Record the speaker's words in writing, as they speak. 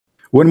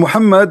when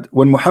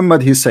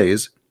Muhammad he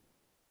says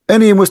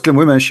any Muslim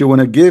woman she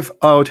want to give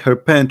out her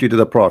panty to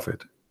the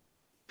Prophet,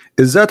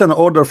 is that an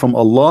order from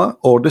Allah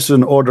or this is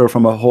an order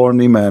from a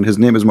horny man? His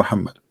name is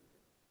Muhammad.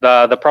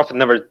 The Prophet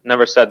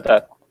never said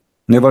that.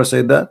 Never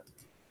said that?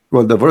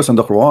 Well, the verse in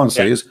the Quran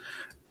says,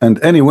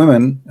 and any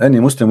woman, any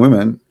Muslim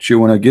woman, she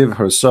want to give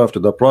herself to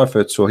the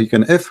Prophet so he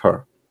can if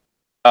her.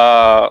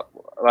 I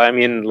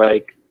mean,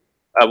 like,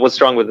 what's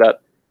wrong with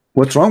that?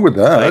 What's wrong with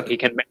that? Like, he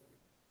can.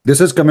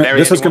 This is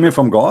coming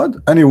from God.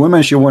 Any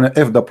woman she want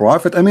to if the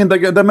Prophet. I mean,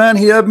 the man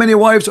he have many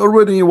wives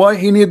already. Why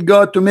he need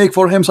God to make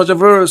for him such a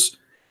verse?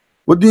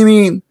 What do you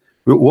mean?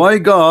 Why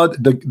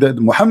God? The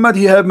Muhammad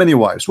he have many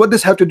wives. What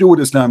does have to do with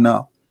Islam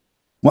now?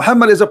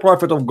 Muhammad is a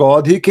prophet of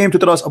God. He came to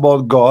tell us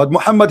about God.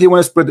 Muhammad he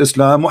want to spread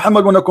Islam.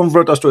 Muhammad want to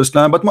convert us to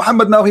Islam. But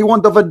Muhammad now he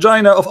want the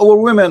vagina of our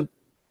women.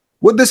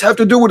 What does have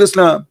to do with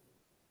Islam?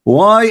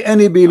 Why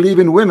any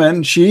believing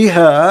women she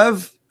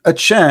have a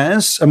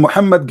chance, and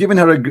Muhammad giving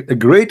her a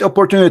great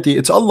opportunity.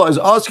 It's Allah is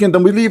asking the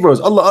believers,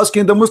 Allah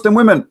asking the Muslim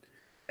women,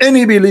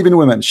 any believing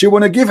women, she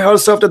want to give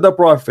herself to the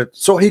Prophet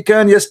so he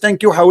can, yes,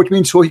 thank you, how it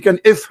means, so he can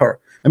if her.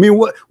 I mean,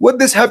 what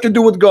does have to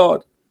do with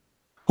God?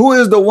 Who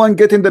is the one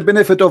getting the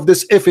benefit of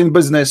this ifing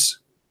business?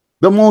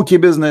 The monkey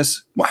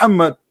business?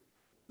 Muhammad.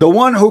 The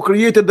one who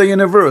created the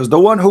universe, the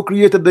one who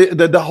created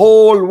the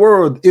whole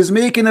world is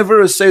making a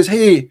verse, says,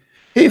 hey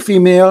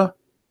female,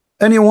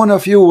 any one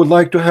of you would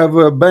like to have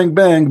a bang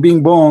bang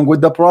bing bong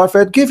with the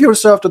Prophet, give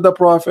yourself to the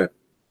Prophet.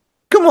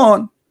 Come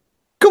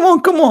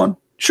on,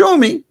 show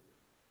me,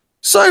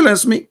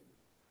 silence me,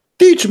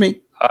 teach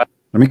me. I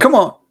mean, come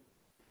on.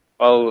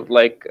 Well,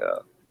 like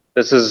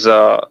this is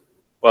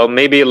well,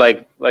 maybe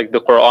like the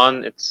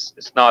Quran, it's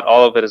not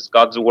all of it is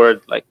God's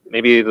word. Like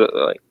maybe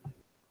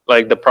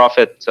like the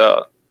Prophet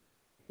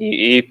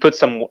he put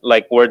some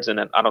like words in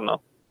it. I don't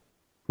know.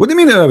 What do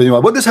you mean?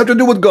 What does have to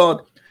do with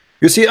God?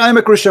 You see, I am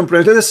a Christian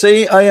prince. Let us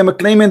say I am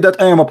claiming that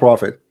I am a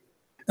prophet.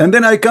 And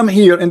then I come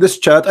here in this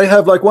chat. I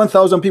have like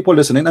 1,000 people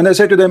listening. And I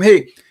say to them,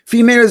 hey,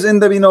 females in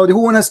the, who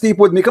want to sleep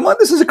with me? Come on,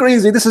 this is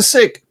crazy. This is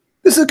sick.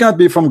 This can't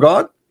be from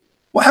God.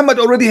 Muhammad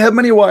already have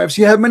many wives.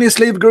 He have many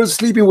slave girls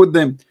sleeping with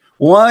them.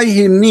 Why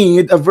he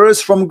need a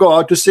verse from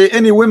God to say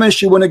any woman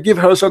she want to give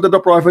herself to the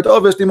Prophet?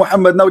 Obviously,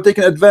 Muhammad now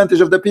taking advantage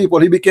of the people.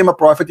 He became a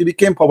prophet. He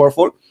became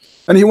powerful.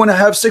 And he want to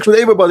have sex with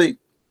everybody.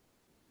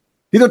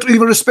 He don't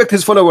even respect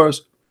his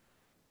followers.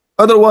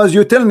 Otherwise,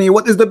 you tell me,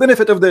 what is the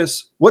benefit of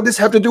this? What does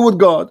have to do with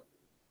God?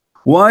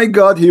 Why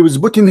God, he was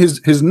putting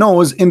his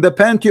nose in the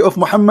panty of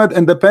Muhammad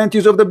and the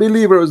panties of the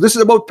believers. This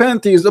is about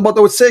panties, about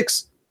our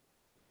sex.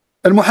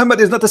 And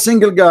Muhammad is not a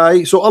single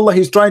guy, so Allah,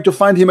 he's trying to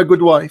find him a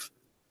good wife.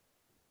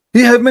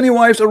 He have many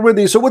wives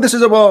already, so what this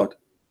is about?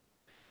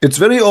 It's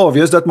very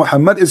obvious that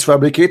Muhammad is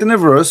fabricating a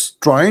verse,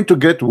 trying to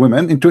get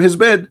women into his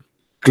bed,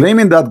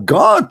 claiming that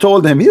God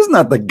told him he's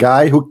not the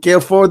guy who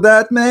cared for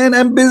that, man,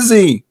 I'm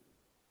busy.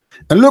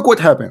 And look what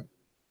happened.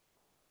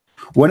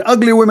 When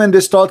ugly women they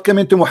start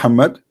coming to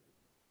Muhammad,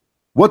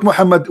 what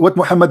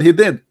Muhammad he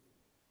did?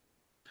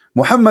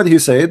 Muhammad he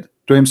said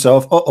to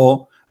himself,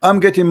 uh-oh, I'm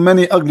getting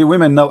many ugly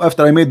women now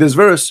after I made this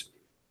verse.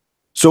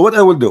 So what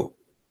I will do?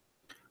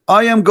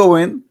 I am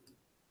going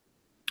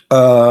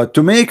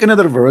to make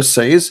another verse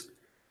says,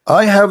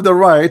 I have the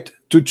right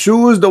to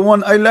choose the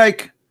one I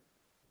like,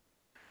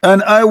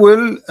 and I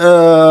will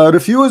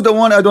refuse the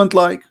one I don't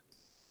like.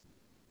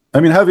 I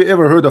mean, have you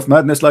ever heard of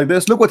madness like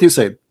this? Look what he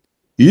said.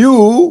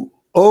 You,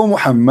 O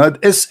Muhammad,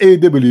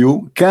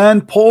 SAW,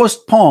 can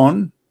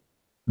postpone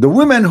the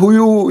women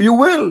who you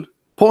will.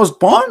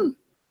 Postpone?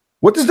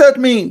 What does that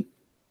mean?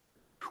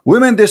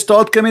 Women, they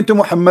start coming to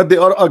Muhammad, they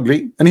are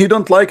ugly, and he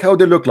don't like how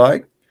they look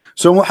like.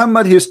 So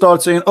Muhammad, he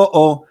starts saying,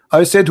 uh-oh,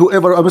 I said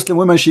whoever a Muslim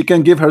woman, she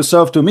can give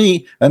herself to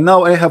me, and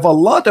now I have a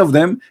lot of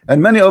them,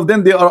 and many of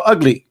them, they are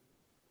ugly.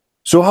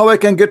 So how I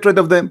can get rid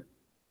of them?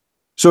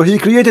 So he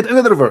created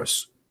another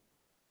verse,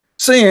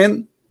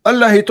 saying,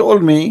 Allah, he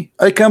told me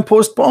I can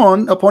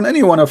postpone upon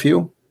any one of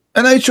you,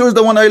 and I chose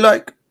the one I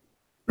like.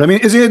 I mean,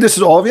 isn't this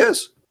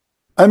obvious?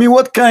 I mean,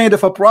 what kind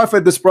of a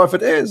prophet this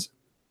prophet is?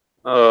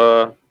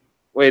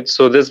 Wait,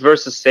 so this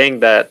verse is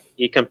saying that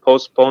he can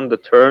postpone the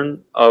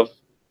turn of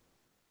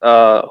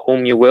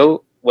whom you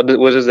will? What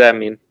does that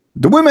mean?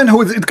 The women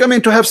who is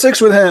coming to have sex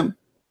with him.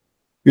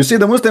 You see,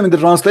 the Muslim in the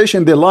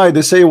translation, they lie,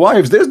 they say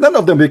wives. There's none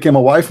of them became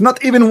a wife.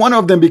 Not even one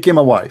of them became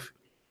a wife.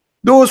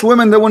 Those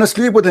women, they want to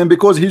sleep with him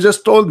because he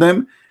just told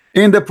them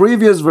in the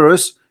previous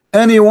verse,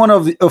 any one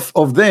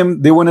of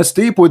them, they want to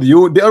sleep with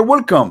you, they are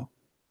welcome.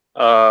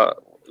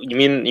 You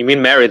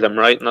mean marry them,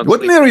 right? Not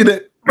what marry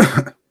them?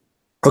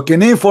 Okay,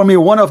 name for me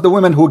one of the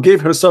women who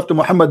gave herself to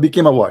Muhammad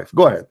became a wife.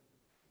 Go ahead.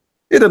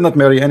 He did not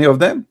marry any of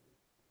them.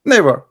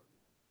 Never.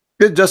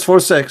 It's just for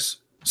sex.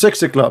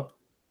 Sexy club.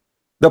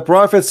 The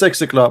Prophet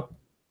sexy club.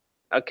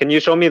 Can you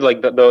show me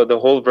like the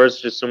whole verse,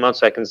 just zoom out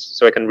so I can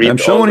read? I'm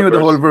showing you the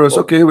whole verse.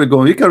 Okay, here we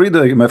go. You can read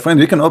it, my friend.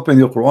 You can open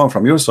your Quran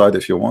from your side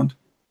if you want.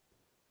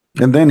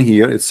 And then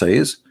here it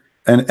says,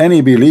 and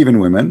any believing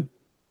women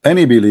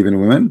Any believe in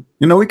women.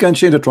 You know, we can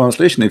change the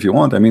translation if you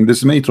want. I mean, this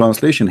is my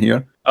translation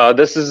here.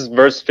 This is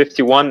verse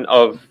 51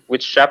 of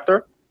which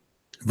chapter?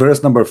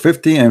 Verse number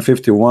 50 and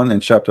 51 in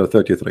chapter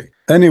 33.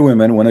 Any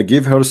woman want to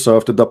give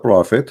herself to the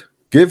prophet,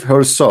 give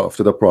herself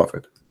to the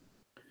prophet.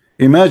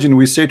 Imagine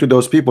we say to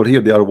those people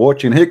here, they are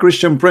watching, hey,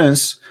 Christian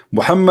Prince,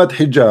 Muhammad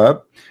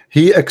hijab,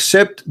 he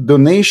accept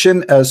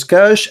donation as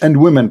cash and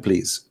women,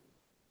 please.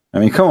 I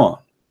mean, come on.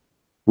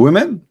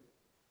 Women?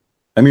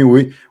 I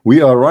mean,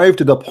 we arrive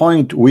to the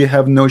point we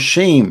have no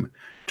shame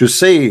to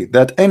say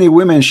that any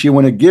woman she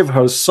want to give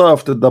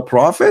herself to the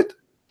prophet.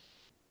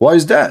 Why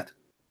is that?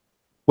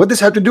 What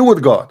does have to do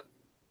with God?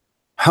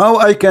 How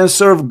I can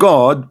serve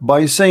God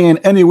by saying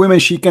any woman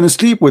she can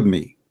sleep with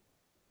me?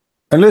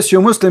 Unless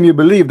you're Muslim, you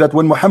believe that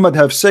when Muhammad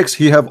have sex,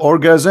 he have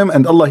orgasm,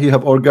 and Allah he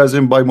have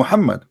orgasm by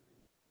Muhammad.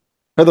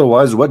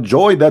 Otherwise, what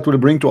joy that will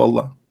bring to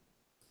Allah?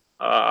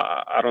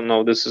 I don't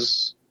know. This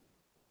is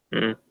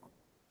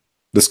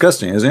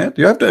disgusting, isn't it?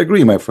 You have to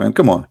agree, my friend.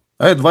 Come on.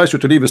 I advise you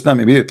to leave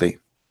Islam immediately.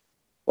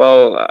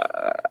 Well,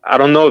 I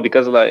don't know,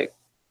 because like,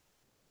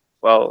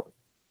 well,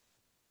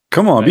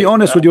 come on, be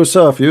honest with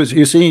yourself.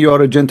 You see, you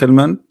are a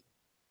gentleman.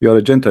 You are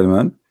a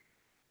gentleman.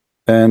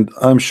 And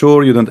I'm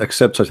sure you don't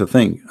accept such a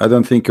thing. I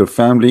don't think your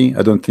family,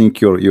 I don't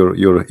think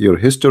your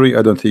history,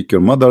 I don't think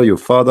your mother, your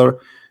father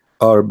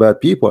are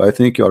bad people. I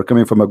think you are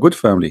coming from a good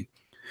family.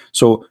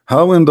 So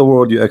how in the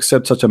world you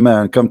accept such a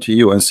man come to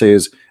you and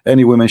says,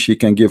 any woman she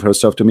can give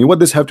herself to me? What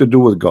does have to do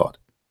with God?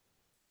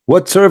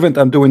 What servant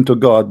I'm doing to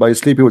God by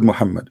sleeping with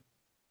Muhammad?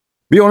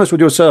 Be honest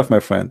with yourself,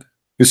 my friend.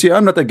 You see,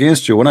 I'm not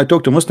against you. When I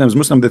talk to Muslims,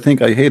 they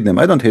think I hate them.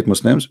 I don't hate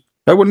Muslims.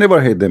 I will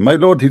never hate them. My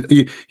Lord,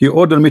 he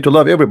ordered me to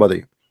love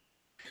everybody.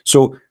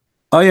 So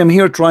I am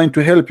here trying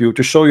to help you,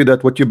 to show you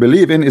that what you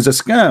believe in is a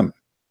scam.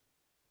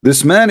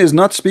 This man is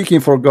not speaking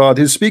for God.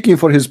 He's speaking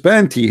for his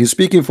panty. He's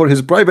speaking for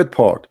his private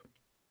part.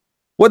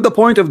 What the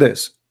point of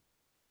this?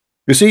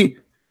 You see,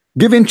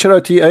 giving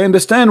charity, I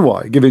understand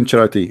why. Giving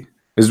charity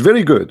is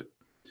very good.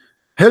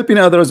 Helping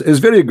others is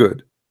very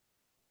good.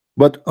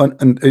 But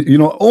you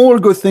know, all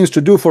good things to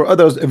do for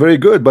others are very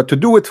good. But to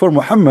do it for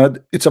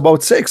Muhammad, it's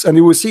about sex. And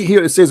you will see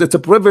here it says it's a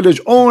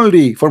privilege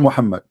only for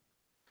Muhammad.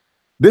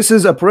 This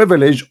is a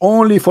privilege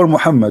only for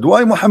Muhammad.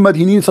 Why Muhammad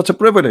he needs such a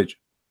privilege?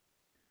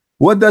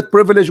 What that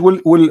privilege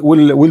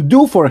will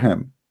do for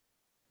him?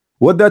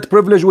 What that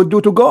privilege will do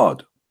to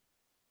God?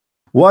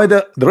 Why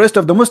the rest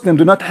of the Muslims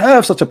do not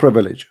have such a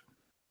privilege?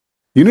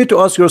 You need to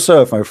ask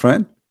yourself, my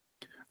friend,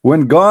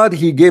 when God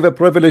he gave a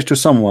privilege to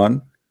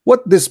someone,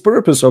 what this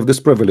purpose of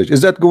this privilege?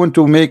 Is that going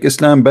to make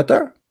Islam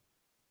better?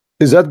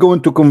 Is that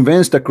going to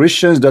convince the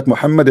Christians that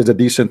Muhammad is a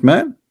decent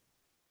man?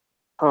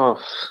 Oh,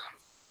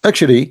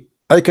 actually,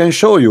 I can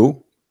show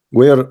you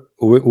where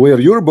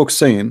your book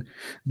saying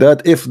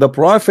that if the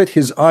prophet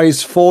his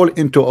eyes fall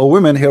into a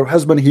woman, her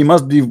husband, he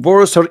must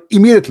divorce her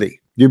immediately.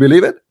 Do you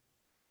believe it?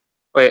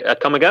 Wait,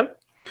 come again?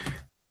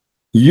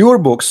 Your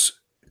books,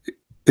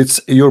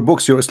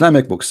 your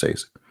Islamic book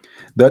says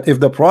that if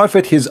the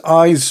prophet his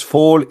eyes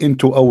fall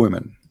into a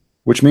woman,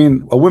 which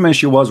means a woman,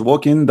 she was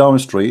walking down the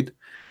street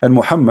and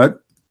Muhammad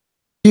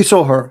he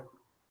saw her,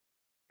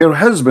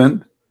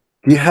 husband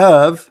he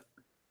have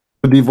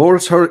to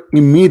divorce her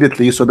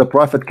immediately so the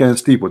prophet can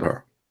sleep with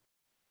her.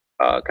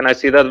 Can I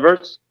see that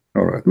verse?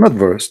 All right, not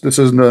verse. This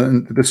is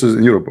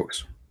in your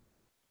books.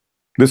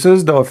 This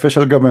is the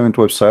official government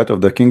website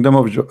of the Kingdom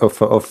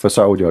of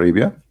Saudi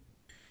Arabia.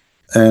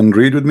 And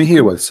read with me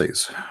here what it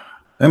says.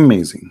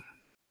 Amazing.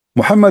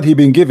 Muhammad he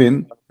been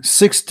given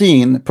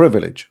 16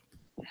 privilege.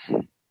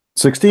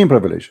 16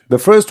 privilege. The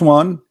first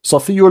one,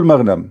 Safiyul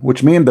Maghnam,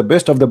 which means the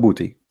best of the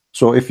booty.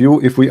 So if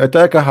we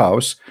attack a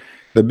house,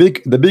 the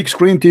big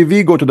screen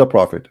TV go to the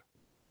prophet.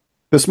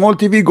 The small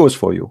TV goes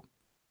for you.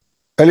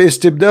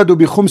 Al-istibdadu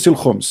bi khums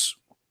al-khums.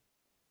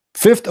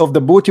 Fifth of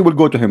the booty will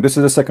go to him. This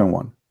is the second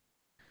one.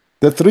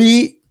 The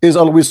 3 is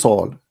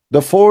al-wisal. The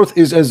 4th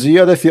is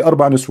az-ziyada fi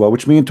arba' niswa,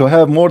 which means to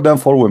have more than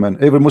 4 women.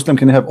 Every Muslim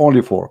can have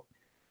only 4.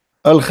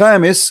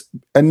 Al-khamis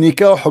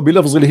an-nikahu bi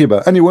lafz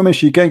al-hiba. Any woman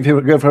she can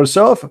give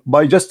herself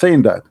by just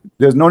saying that.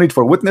 There's no need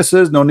for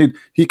witnesses, no need.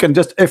 He can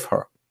just F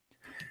her.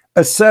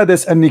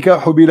 As-sadis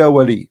an-nikahu bila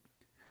wali.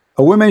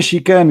 A woman she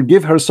can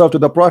give herself to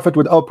the prophet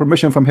without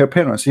permission from her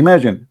parents.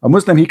 Imagine a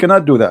Muslim he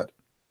cannot do that.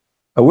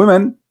 A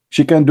woman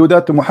she can do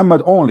that to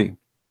Muhammad only.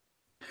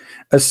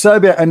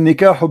 السابع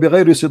النكاح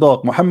بغير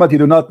صداق. Muhammad he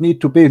do not need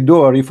to pay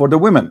dowry for the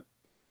women.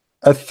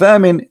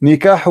 الثامن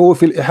نكاحه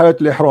في الإحالة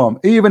الإحرام.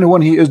 Even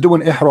when he is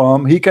doing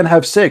ihram he can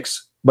have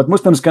sex, but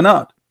Muslims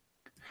cannot.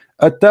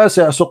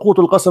 التاسع سقوط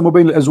القسم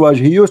بين الأزواج.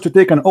 He used to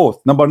take an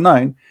oath. Number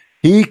 9,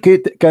 he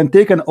can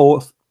take an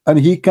oath and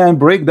he can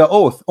break the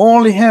oath.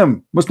 Only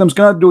him. Muslims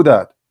cannot do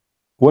that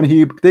when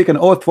he take an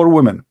oath for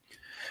women.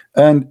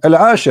 And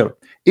العاشر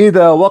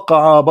إذا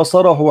وقع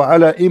بصره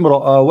على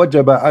امرأة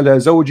وجب على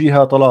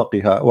زوجها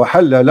طلاقها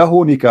وحل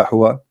له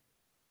نكاحها.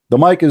 The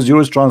mic is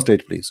yours.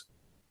 Translate, please.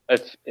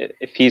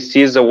 If he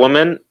sees a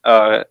woman,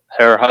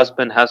 her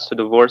husband has to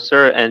divorce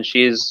her, and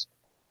she's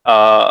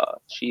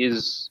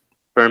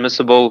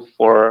permissible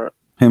for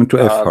him to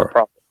F her.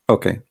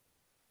 Okay.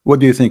 What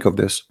do you think of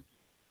this?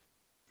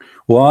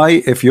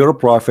 Why, if you're a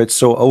prophet,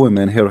 saw a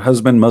woman, her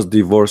husband must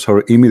divorce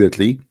her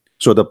immediately,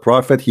 so the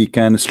prophet he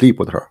can sleep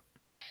with her?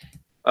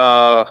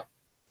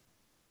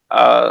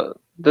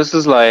 This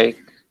is like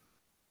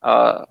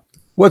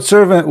What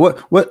servant?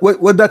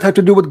 What that have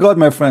to do with God,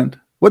 my friend?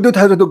 What did it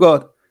have to do with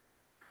God?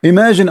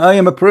 Imagine I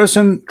am a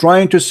person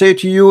trying to say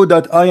to you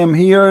that I am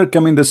here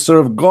coming to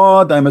serve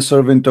God. I'm a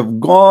servant of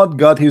God.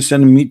 God, He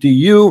sent me to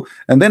you.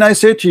 And then I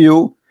say to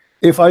you,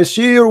 if I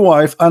see your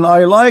wife and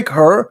I like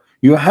her,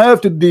 you have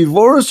to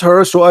divorce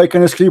her so I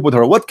can sleep with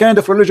her. What kind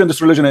of religion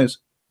this religion is?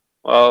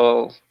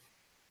 well,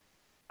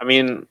 I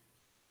mean,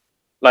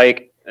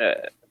 like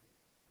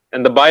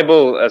in the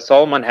Bible,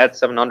 Solomon had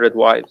 700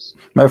 wives.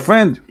 My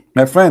friend,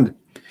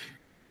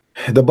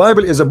 the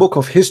Bible is a book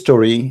of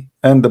history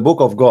and the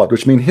book of God,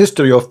 which means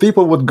history of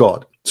people with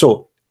God.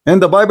 So in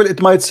the Bible,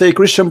 it might say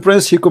Christian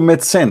prince, he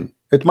commits sin.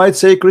 It might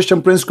say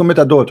Christian prince commit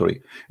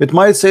adultery. It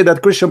might say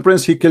that Christian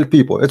prince, he killed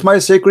people. It might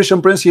say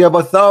Christian prince, he have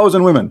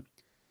 1,000 women.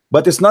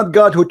 But it's not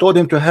God who told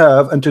him to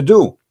have and to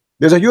do.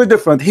 There's a huge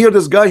difference. Here,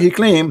 this guy, he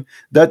claimed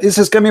that this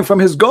is coming from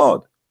his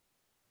God.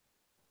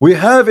 We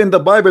have in the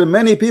Bible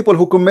many people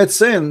who commit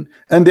sin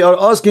and they are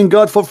asking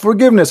God for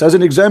forgiveness. As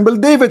an example,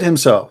 David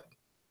himself.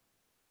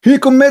 He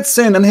commits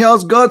sin and he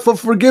asks God for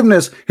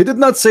forgiveness. He did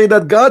not say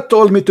that God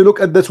told me to look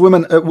at this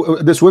woman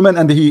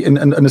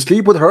and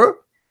sleep with her.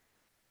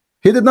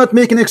 He did not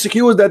make an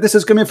excuse that this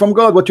is coming from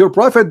God. What your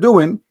prophet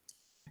doing,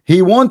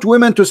 he want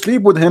women to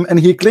sleep with him and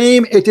he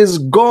claim it is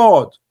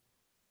God.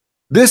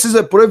 This is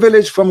a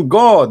privilege from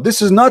God.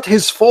 This is not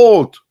his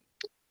fault.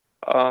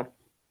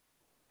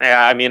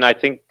 Yeah, I mean, I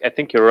think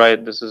you're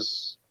right. This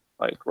is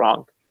like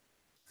wrong.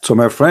 So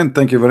my friend,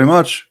 thank you very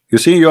much. You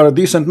see, you are a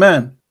decent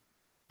man.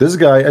 This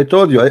guy, I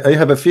told you, I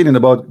have a feeling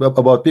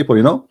about people,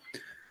 you know.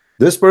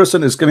 This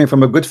person is coming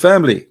from a good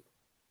family.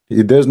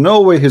 There's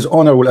no way his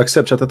honor will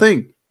accept such a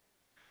thing.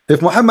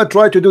 If Muhammad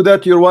tried to do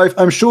that to your wife,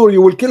 I'm sure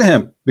you will kill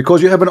him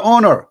because you have an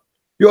honor.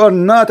 You are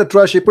not a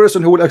trashy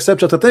person who will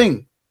accept such a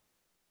thing.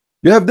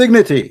 You have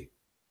dignity.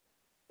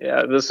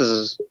 Yeah, this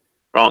is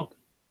wrong.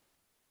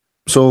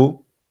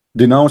 So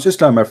denounce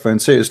Islam, my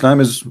friend. Say Islam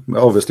is,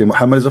 obviously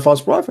Muhammad is a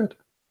false prophet.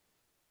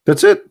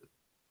 That's it.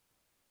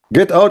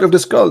 Get out of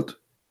this cult.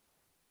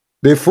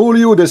 They fool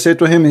you. They say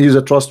to him, he's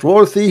a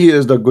trustworthy, he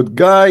is the good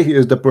guy, he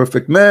is the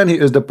perfect man, he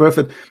is the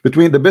perfect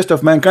between the best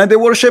of mankind. They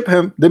worship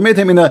him. They made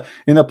him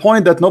in a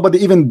point that nobody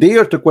even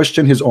dare to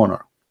question his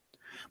honor.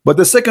 But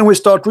the second we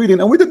start reading,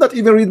 and we did not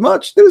even read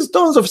much, there's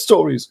tons of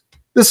stories.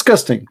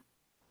 Disgusting.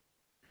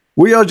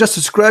 We are just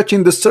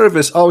scratching the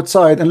surface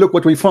outside, and look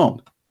what we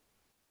found.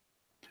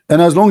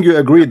 And as long as you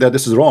agree that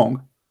this is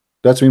wrong,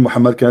 that's mean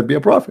Muhammad cannot be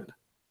a prophet.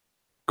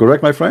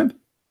 Correct, my friend?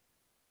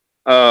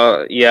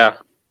 Yeah.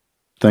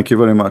 Thank you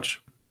very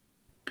much.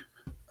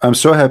 I'm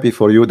so happy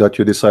for you that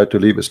you decide to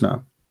leave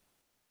Islam.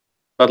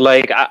 But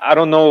like, I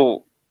don't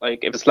know, like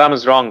if Islam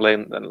is wrong,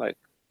 then like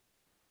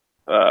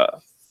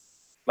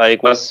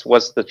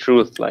what's the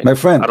truth? Like, my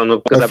friend, I don't know,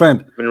 because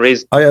I've been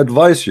raised. I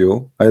advise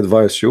you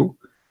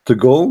to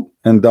go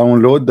and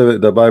download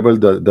the Bible,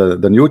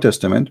 the New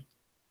Testament,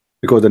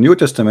 because the New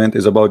Testament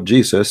is about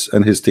Jesus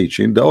and his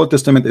teaching. The Old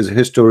Testament is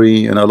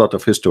history and a lot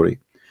of history.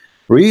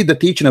 Read the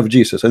teaching of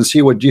Jesus and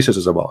see what Jesus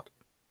is about.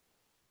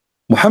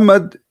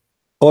 Muhammad,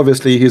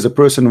 obviously, he's a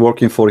person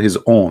working for his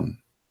own.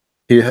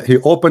 He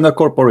opened a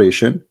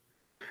corporation.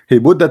 He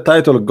put the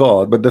title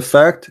God, but the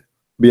fact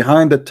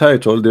behind the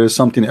title, there is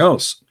something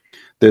else.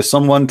 There's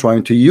someone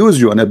trying to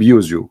use you and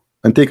abuse you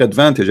and take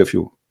advantage of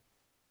you.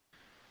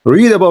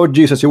 Read about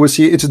Jesus, you will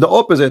see it's the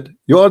opposite.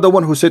 You are the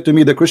one who said to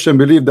me the Christian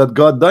believe that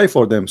God died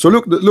for them. So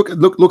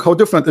look how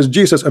different is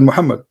Jesus and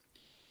Muhammad.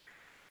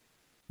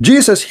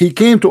 Jesus, he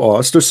came to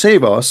us to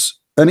save us,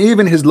 and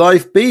even his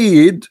life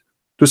paid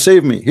to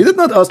save me. He did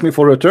not ask me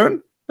for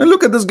return. And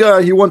look at this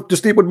guy, he wanted to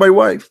sleep with my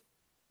wife.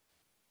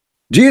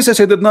 Jesus,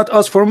 he did not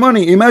ask for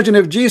money. Imagine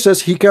if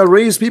Jesus, he can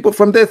raise people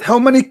from death. How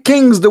many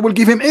kings that will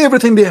give him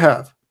everything they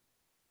have?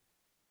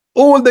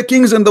 All the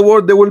kings in the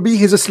world, they will be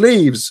his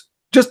slaves.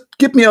 Just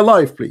keep me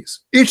alive, please.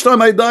 Each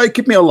time I die,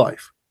 keep me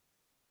alive.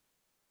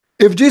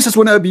 If Jesus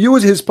will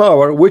abuse his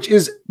power, which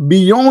is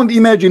beyond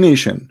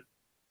imagination,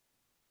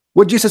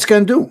 what Jesus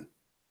can do.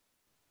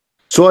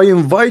 So I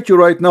invite you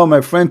right now,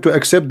 my friend, to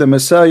accept the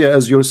Messiah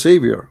as your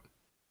Savior.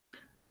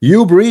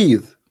 You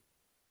breathe,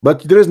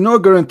 but there is no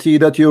guarantee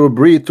that you will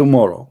breathe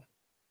tomorrow.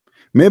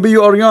 Maybe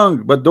you are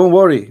young, but don't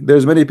worry.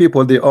 There's many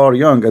people, they are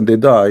young and they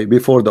die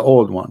before the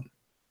old one.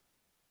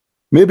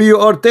 Maybe you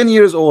are 10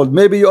 years old,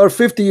 maybe you are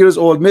 50 years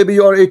old, maybe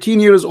you are 18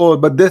 years old,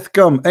 but death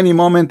come any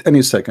moment,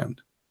 any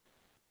second.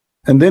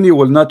 And then you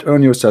will not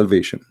earn your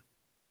salvation.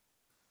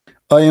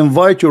 I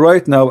invite you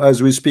right now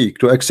as we speak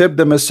to accept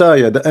the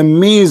Messiah, the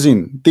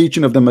amazing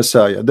teaching of the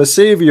Messiah, the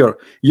Savior,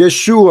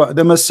 Yeshua,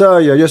 the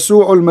Messiah,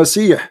 Yeshua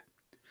al-Masih,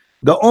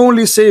 the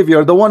only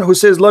Savior, the one who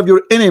says love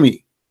your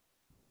enemy,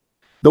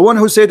 the one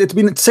who said it's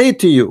been said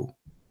to you,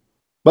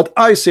 but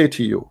I say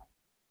to you,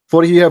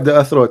 for he have the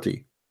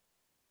authority.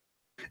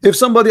 If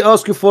somebody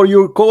asks you for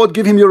your code,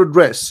 give him your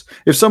address.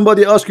 If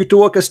somebody asks you to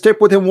walk a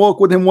step with him, walk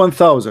with him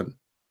 1,000.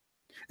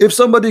 If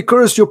somebody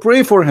curse you,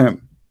 pray for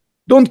him.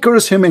 Don't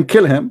curse him and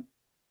kill him.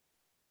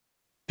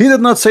 He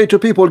did not say to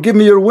people, give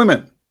me your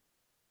women.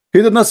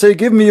 He did not say,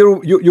 give me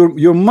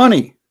your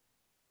money.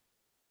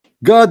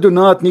 God do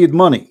not need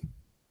money.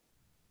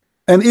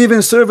 And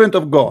even servant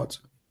of God,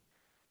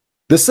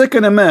 the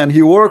second a man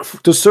he work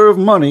to serve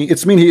money,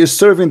 it's mean he is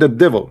serving the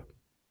devil.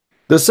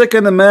 The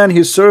second a man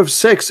he serves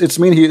sex, it's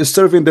mean he is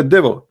serving the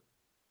devil.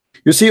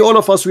 You see, all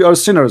of us, we are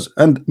sinners,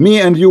 and me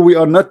and you, we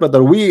are not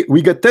better.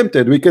 We get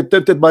tempted. We get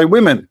tempted by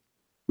women.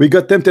 We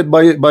get tempted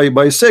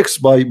by sex,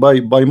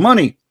 by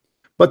money.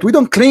 But we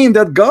don't claim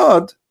that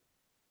God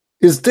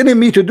is telling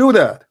me to do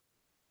that.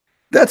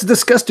 That's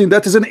disgusting.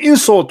 That is an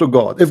insult to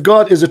God, if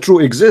God is a true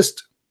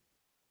exist.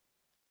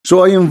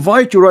 So I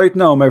invite you right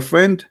now, my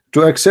friend,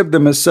 to accept the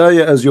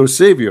Messiah as your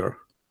Savior.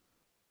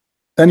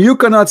 And you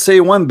cannot say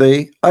one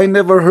day, I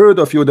never heard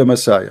of you, the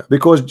Messiah,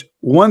 because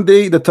one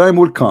day the time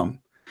will come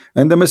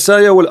and the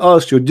Messiah will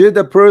ask you, did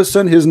a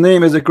person, his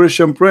name is a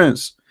Christian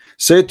Prince,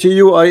 say to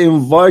you, I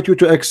invite you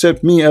to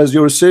accept me as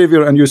your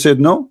Savior, and you said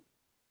no?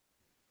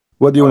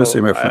 What do you want to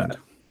say, my friend?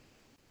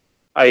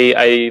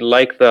 I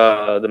like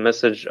the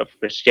message of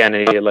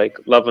Christianity, like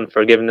love and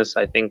forgiveness.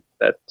 I think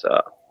that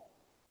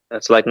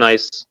that's like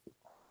nice.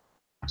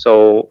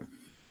 So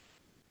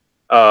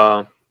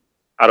I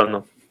don't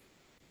know.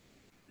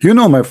 You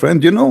know, my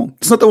friend, you know,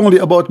 it's not only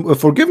about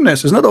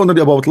forgiveness, it's not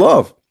only about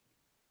love.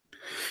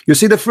 You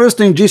see, the first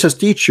thing Jesus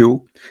teach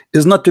you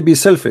is not to be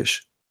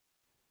selfish.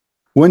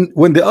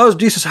 When they asked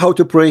Jesus how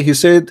to pray, he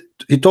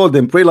told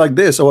them, pray like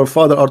this, our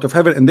Father art of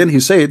heaven, and then he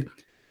said,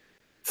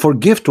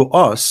 forgive to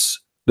us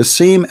the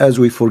same as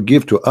we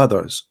forgive to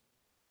others.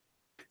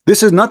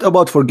 This is not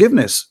about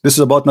forgiveness. This is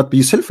about not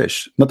be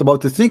selfish, not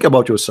about to think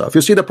about yourself.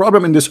 You see, the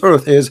problem in this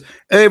earth is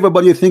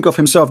everybody think of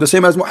himself, the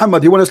same as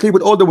Muhammad. He want to sleep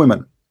with all the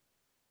women.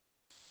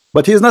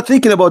 But he's not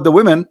thinking about the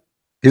women.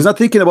 He's not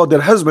thinking about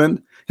their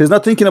husband. He's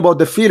not thinking about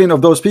the feeling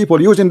of those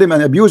people, using them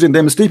and abusing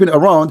them, sleeping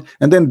around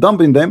and then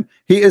dumping them.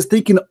 He is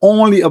thinking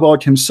only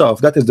about himself.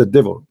 That is the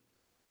devil.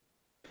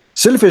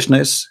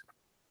 Selfishness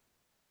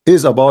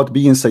is about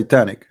being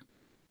satanic.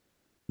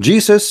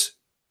 Jesus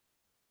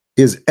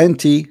is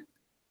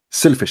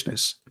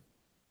anti-selfishness.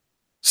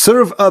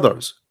 Serve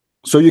others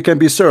so you can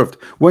be served.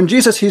 When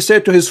Jesus, he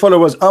said to his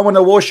followers, I want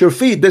to wash your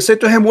feet, they said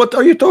to him, what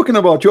are you talking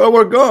about? You are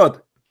our God.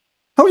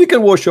 How you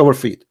can wash our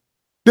feet?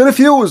 They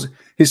refuse.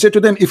 He said to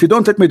them, if you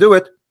don't let me do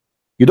it,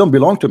 you don't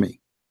belong to me.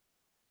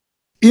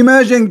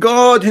 Imagine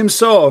God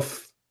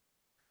himself,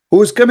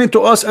 who is coming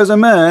to us as a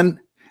man,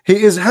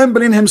 he is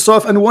humbling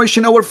himself and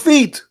washing our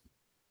feet.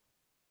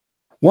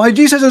 Why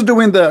Jesus is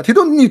doing that? He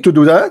don't need to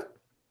do that.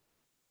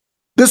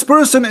 This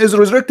person is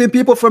resurrecting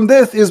people from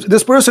death.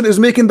 This person is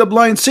making the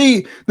blind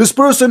see. This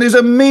person is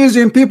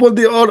amazing people.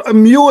 They are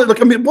amused.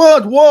 Like, I mean,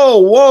 what?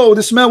 Whoa,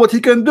 this man, what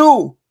he can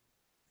do.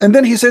 And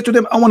then he said to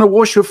them, I want to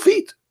wash your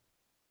feet.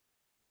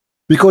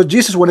 Because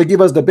Jesus want to give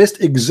us the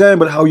best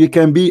example how you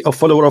can be a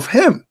follower of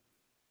him.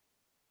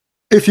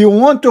 If you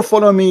want to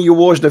follow me, you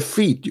wash the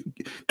feet.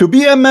 To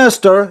be a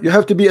master, you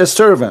have to be a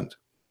servant.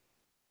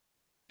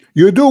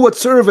 You do what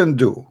servants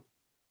do.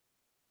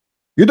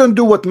 You don't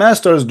do what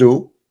masters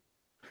do.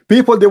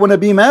 People, they want to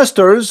be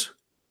masters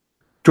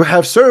to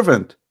have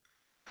servant.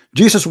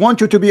 Jesus wants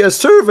you to be a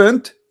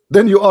servant,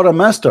 then you are a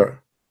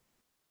master.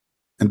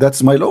 And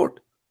that's my Lord.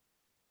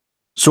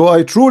 So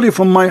I truly,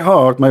 from my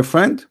heart, my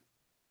friend,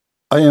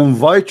 I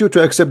invite you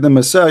to accept the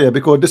Messiah,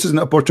 because this is an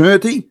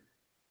opportunity.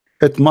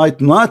 It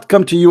might not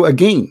come to you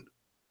again.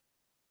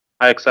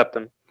 I accept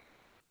him.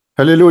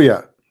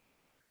 Hallelujah.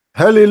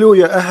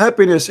 Hallelujah. A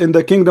happiness in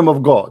the kingdom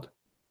of God.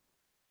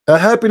 A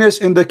happiness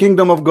in the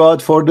kingdom of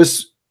God for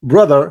this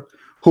brother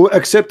who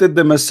accepted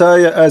the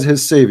Messiah as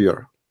his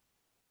Savior.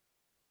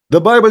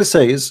 The Bible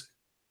says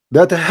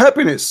that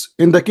happiness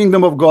in the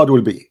kingdom of God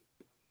will be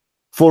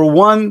for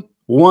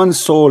one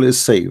soul is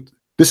saved.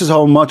 This is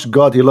how much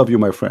God he loves you,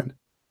 my friend.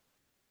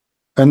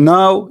 And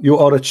now you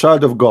are a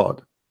child of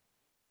God.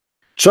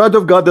 Child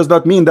of God does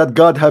not mean that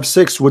God have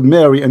sex with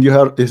Mary and you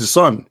are his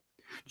son.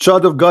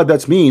 Child of God,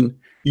 that's mean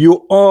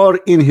you are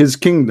in his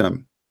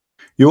kingdom.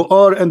 You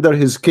are under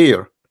his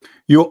care.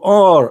 You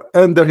are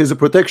under his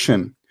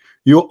protection.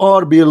 You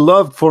are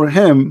beloved for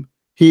him.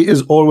 He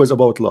is always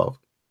about love.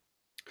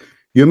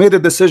 You made a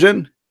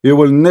decision you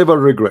will never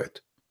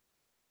regret.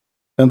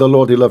 And the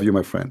Lord, he loves you,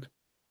 my friend.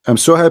 I'm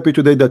so happy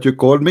today that you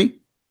called me.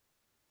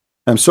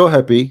 I'm so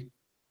happy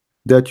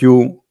that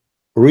you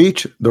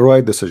reach the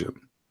right decision.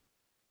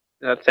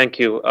 Thank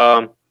you.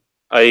 I'll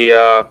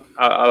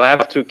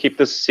have to keep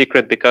this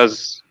secret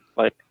because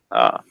my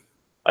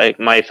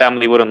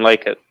family wouldn't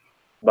like it.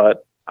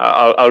 But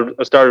I'll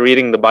start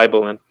reading the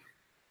Bible and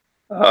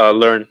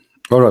learn.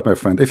 All right, my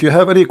friend. If you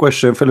have any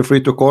question, feel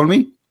free to call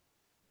me.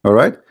 All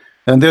right.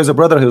 And there's a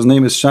brother. His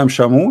name is Sham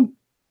Shamoun.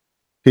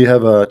 He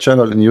have a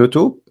channel in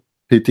YouTube.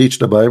 He teach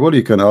the Bible.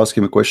 You can ask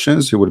him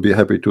questions. He will be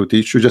happy to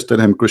teach you. Just tell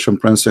him Christian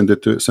Prince send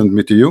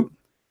me to you.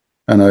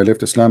 And I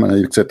left Islam and I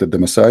accepted the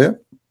Messiah.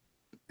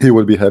 He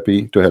will be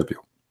happy to help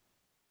you.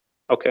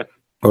 Okay.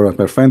 All right,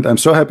 my friend. I'm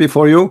so happy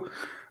for you.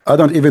 I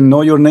don't even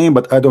know your name,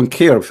 but I don't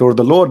care. For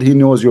the Lord, he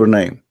knows your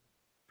name.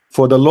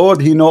 For the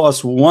Lord, he knows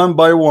us one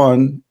by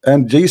one.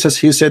 And Jesus,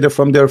 he said,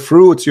 from their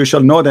fruits you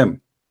shall know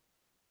them.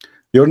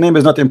 Your name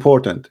is not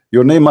important.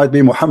 Your name might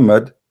be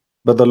Muhammad,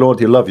 but the Lord,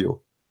 he loves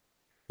you.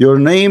 Your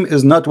name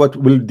is not what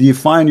will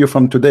define you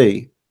from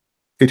today.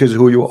 It is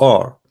who you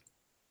are.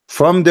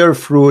 From their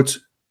fruits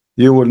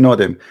you will know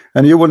them.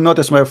 And you will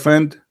notice, my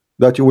friend,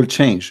 that you will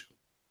change.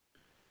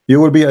 You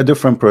will be a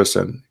different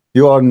person.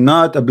 You are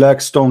not a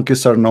black stone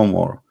kisser no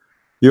more.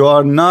 You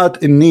are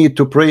not in need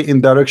to pray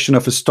in direction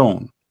of a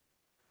stone.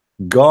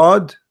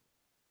 God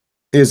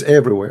is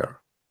everywhere.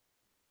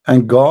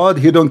 And God,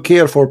 he don't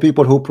care for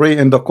people who pray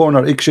in the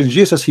corner. Actually,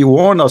 Jesus, he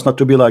warned us not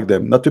to be like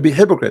them, not to be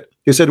hypocrite.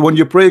 He said, when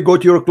you pray, go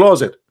to your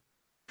closet.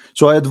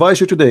 So I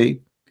advise you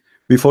today,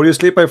 before you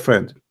sleep, my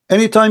friend,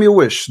 anytime you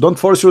wish, don't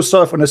force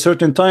yourself on a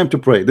certain time to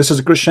pray. This is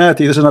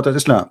Christianity, this is not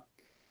Islam.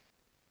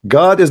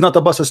 God is not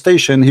a bus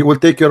station. He will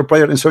take your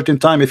prayer in a certain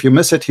time. If you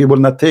miss it, he will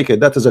not take it.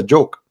 That is a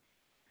joke.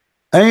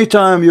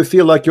 Anytime you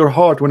feel like your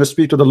heart want to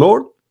speak to the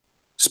Lord,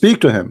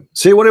 speak to him.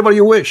 Say whatever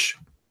you wish.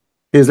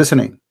 He is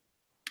listening.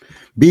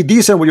 Be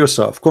decent with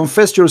yourself.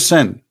 Confess your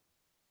sin.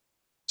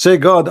 Say,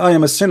 God, I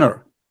am a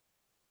sinner.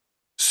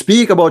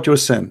 Speak about your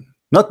sin.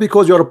 Not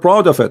because you are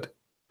proud of it,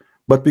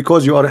 but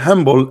because you are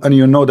humble and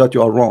you know that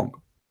you are wrong.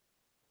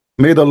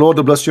 May the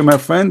Lord bless you, my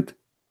friend.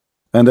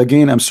 And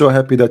again, I'm so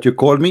happy that you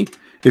called me.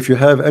 If you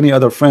have any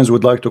other friends who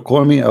would like to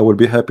call me, I will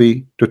be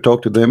happy to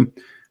talk to them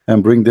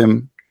and bring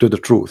them to the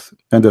truth.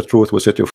 And the truth will set you free.